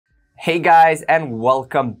Hey guys, and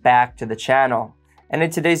welcome back to the channel. And in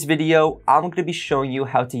today's video, I'm going to be showing you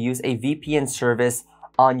how to use a VPN service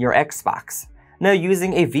on your Xbox. Now,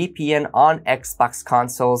 using a VPN on Xbox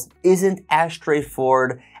consoles isn't as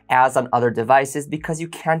straightforward as on other devices because you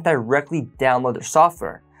can't directly download their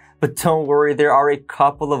software. But don't worry, there are a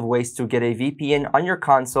couple of ways to get a VPN on your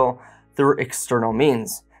console through external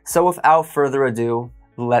means. So without further ado,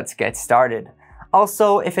 let's get started.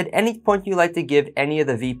 Also, if at any point you'd like to give any of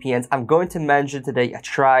the VPNs I'm going to mention today a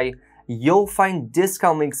try, you'll find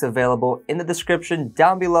discount links available in the description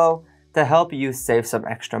down below to help you save some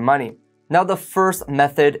extra money. Now, the first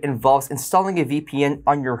method involves installing a VPN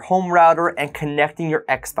on your home router and connecting your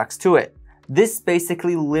Xbox to it. This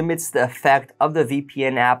basically limits the effect of the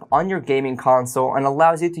VPN app on your gaming console and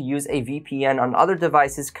allows you to use a VPN on other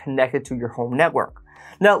devices connected to your home network.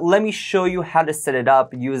 Now, let me show you how to set it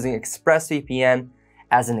up using ExpressVPN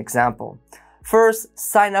as an example. First,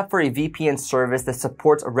 sign up for a VPN service that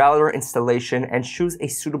supports router installation and choose a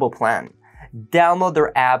suitable plan. Download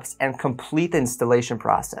their apps and complete the installation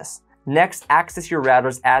process. Next, access your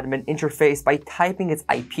router's admin interface by typing its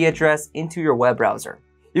IP address into your web browser.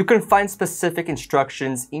 You can find specific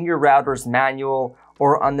instructions in your router's manual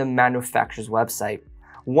or on the manufacturer's website.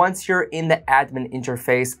 Once you're in the admin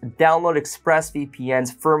interface, download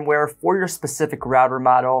ExpressVPN's firmware for your specific router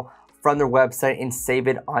model from their website and save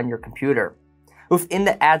it on your computer. Within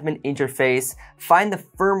the admin interface, find the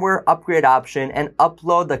firmware upgrade option and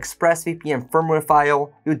upload the ExpressVPN firmware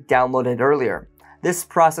file you downloaded earlier. This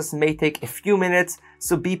process may take a few minutes,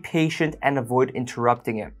 so be patient and avoid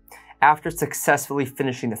interrupting it. After successfully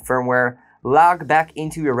finishing the firmware, log back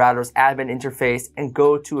into your router's admin interface and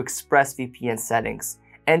go to ExpressVPN settings.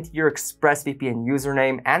 Enter your ExpressVPN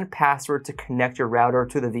username and password to connect your router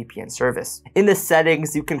to the VPN service. In the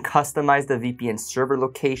settings, you can customize the VPN server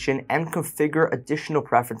location and configure additional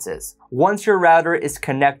preferences. Once your router is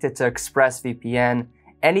connected to ExpressVPN,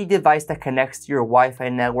 any device that connects to your Wi-Fi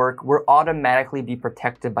network will automatically be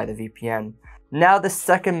protected by the VPN. Now, the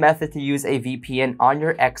second method to use a VPN on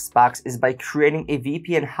your Xbox is by creating a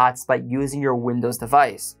VPN hotspot using your Windows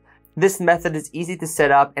device. This method is easy to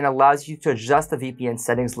set up and allows you to adjust the VPN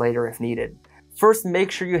settings later if needed. First,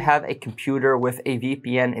 make sure you have a computer with a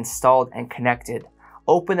VPN installed and connected.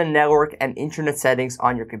 Open the network and internet settings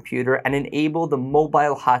on your computer and enable the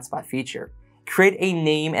mobile hotspot feature. Create a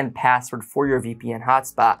name and password for your VPN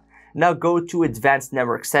hotspot. Now go to Advanced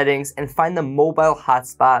Network Settings and find the mobile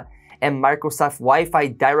hotspot and Microsoft Wi-Fi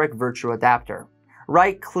Direct Virtual Adapter.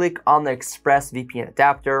 Right-click on the ExpressVPN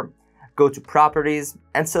adapter, go to Properties,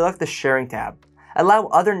 and select the Sharing tab. Allow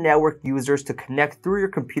other network users to connect through your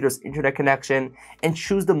computer's internet connection and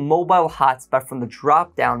choose the mobile hotspot from the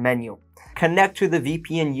drop-down menu. Connect to the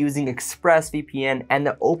VPN using ExpressVPN and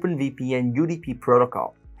the OpenVPN UDP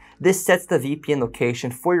protocol. This sets the VPN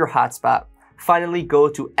location for your hotspot. Finally, go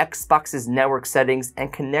to Xbox's network settings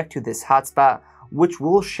and connect to this hotspot, which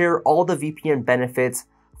will share all the VPN benefits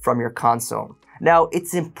from your console. Now,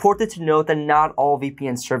 it's important to note that not all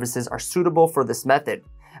VPN services are suitable for this method.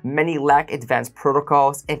 Many lack advanced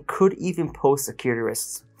protocols and could even pose security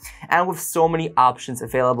risks. And with so many options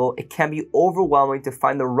available, it can be overwhelming to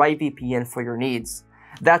find the right VPN for your needs.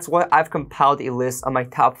 That's why I've compiled a list of my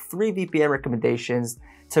top 3 VPN recommendations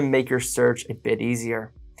to make your search a bit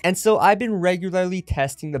easier. And so I've been regularly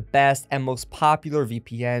testing the best and most popular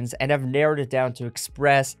VPNs and have narrowed it down to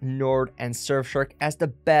Express, Nord, and Surfshark as the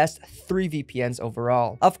best 3 VPNs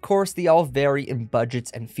overall. Of course, they all vary in budgets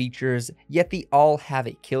and features, yet they all have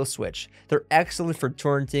a kill switch. They're excellent for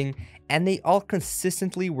torrenting, and they all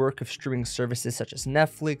consistently work with streaming services such as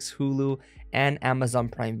Netflix, Hulu, and Amazon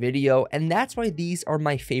Prime Video, and that's why these are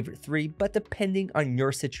my favorite 3, but depending on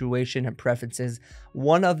your situation and preferences,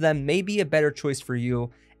 one of them may be a better choice for you,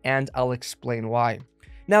 and I'll explain why.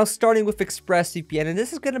 Now, starting with ExpressVPN, and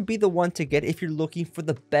this is going to be the one to get if you're looking for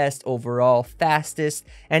the best overall, fastest,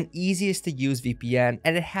 and easiest to use VPN,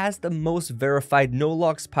 and it has the most verified no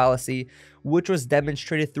logs policy, which was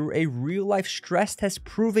demonstrated through a real-life stress test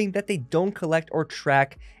proving that they don't collect or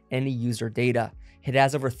track any user data. It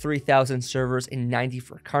has over 3,000 servers in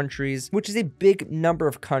 94 countries, which is a big number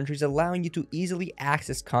of countries, allowing you to easily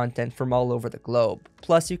access content from all over the globe.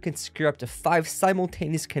 Plus, you can secure up to 5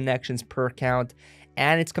 simultaneous connections per account,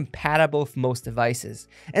 and it's compatible with most devices.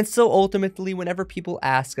 And so ultimately, whenever people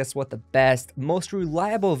ask us what the best, most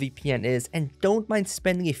reliable VPN is and don't mind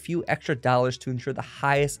spending a few extra dollars to ensure the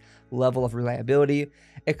highest level of reliability,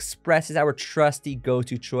 Express is our trusty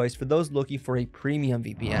go-to choice for those looking for a premium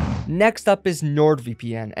VPN. Next up is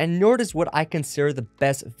NordVPN, and Nord is what I consider the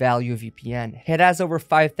best value VPN. It has over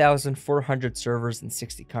 5,400 servers in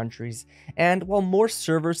 60 countries, and while more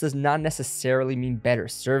servers does not necessarily mean better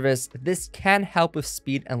service, this can help with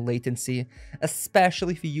speed and latency,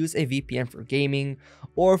 especially if you use a VPN for gaming,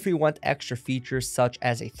 or if you want extra features such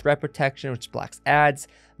as a threat protection which blocks ads,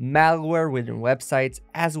 malware within websites,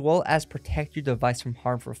 as well as protect your device from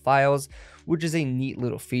harmful files, which is a neat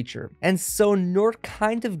little feature. And so Nord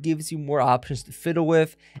kind of gives you more options to fiddle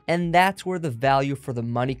with, and that's where the value for the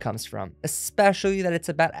money comes from, especially that it's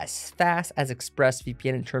about as fast as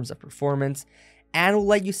ExpressVPN in terms of performance, and will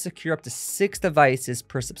let you secure up to 6 devices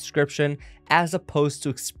per subscription as opposed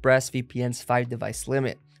to ExpressVPN's 5 device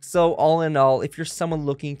limit. So all in all, if you're someone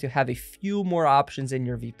looking to have a few more options in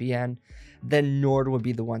your VPN, then Nord would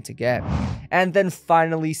be the one to get. And then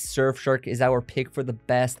finally, Surfshark is our pick for the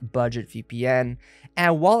best budget VPN.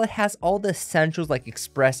 And while it has all the essentials like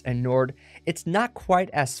Express and Nord, it's not quite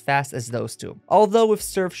as fast as those two. Although with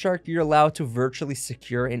Surfshark, you're allowed to virtually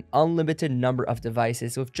secure an unlimited number of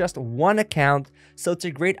devices with just one account, so it's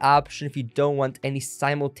a great option if you don't want any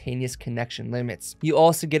simultaneous connection limits. You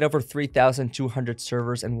also get over 3,200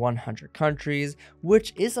 servers in 100 countries,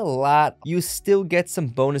 which is a lot. You still get some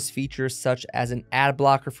bonus features such as an ad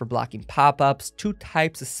blocker for blocking pop-ups, 2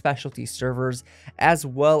 types of specialty servers, as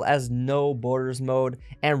well as no borders mode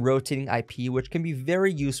and rotating IP, which can be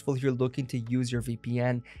very useful if you're looking to use your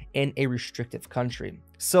VPN in a restrictive country.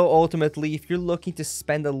 So ultimately, if you're looking to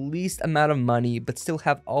spend the least amount of money but still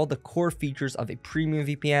have all the core features of a premium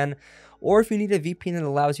VPN, or if you need a VPN that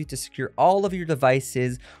allows you to secure all of your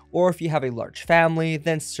devices, or if you have a large family,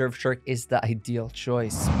 then Surfshark is the ideal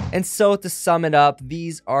choice. And so to sum it up,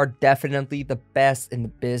 these are definitely the best in the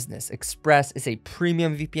business. Express is a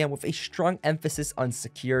premium VPN with a strong emphasis on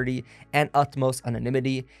security and utmost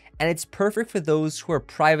anonymity, and it's perfect for those who are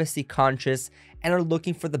privacy conscious and are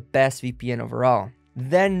looking for the best VPN overall.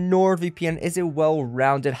 Then NordVPN is a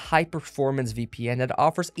well-rounded, high-performance VPN that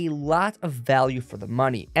offers a lot of value for the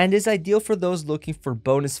money and is ideal for those looking for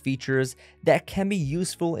bonus features that can be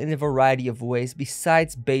useful in a variety of ways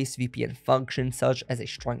besides base VPN functions such as a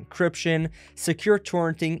strong encryption, secure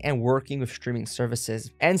torrenting, and working with streaming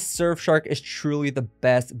services. And Surfshark is truly the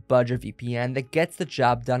best budget VPN that gets the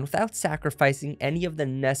job done without sacrificing any of the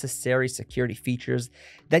necessary security features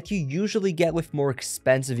that you usually get with more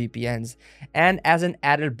expensive VPNs. And as an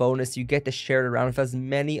added bonus, you get to share it around with as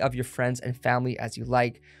many of your friends and family as you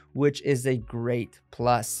like, which is a great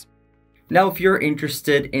plus. Now, if you're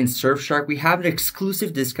interested in Surfshark, we have an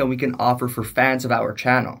exclusive discount we can offer for fans of our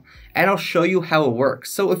channel, and I'll show you how it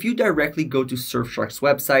works. So if you directly go to Surfshark's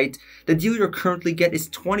website, the deal you'll currently get is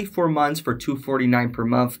 24 months for $249 per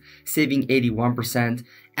month, saving 81%,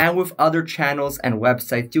 and with other channels and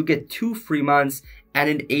websites, you'll get 2 free months and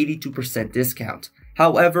an 82% discount.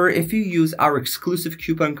 However, if you use our exclusive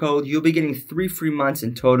coupon code, you'll be getting 3 free months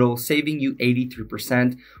in total, saving you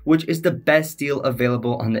 83%, which is the best deal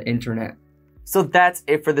available on the internet. So that's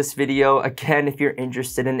it for this video. Again, if you're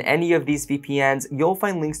interested in any of these VPNs, you'll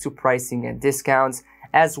find links to pricing and discounts,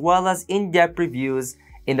 as well as in-depth reviews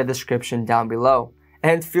in the description down below.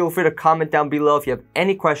 And feel free to comment down below if you have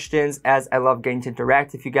any questions, as I love getting to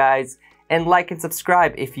interact with you guys. And like and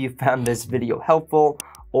subscribe if you found this video helpful,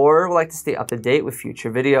 or would like to stay up to date with future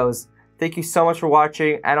videos. Thank you so much for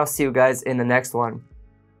watching, and I'll see you guys in the next one.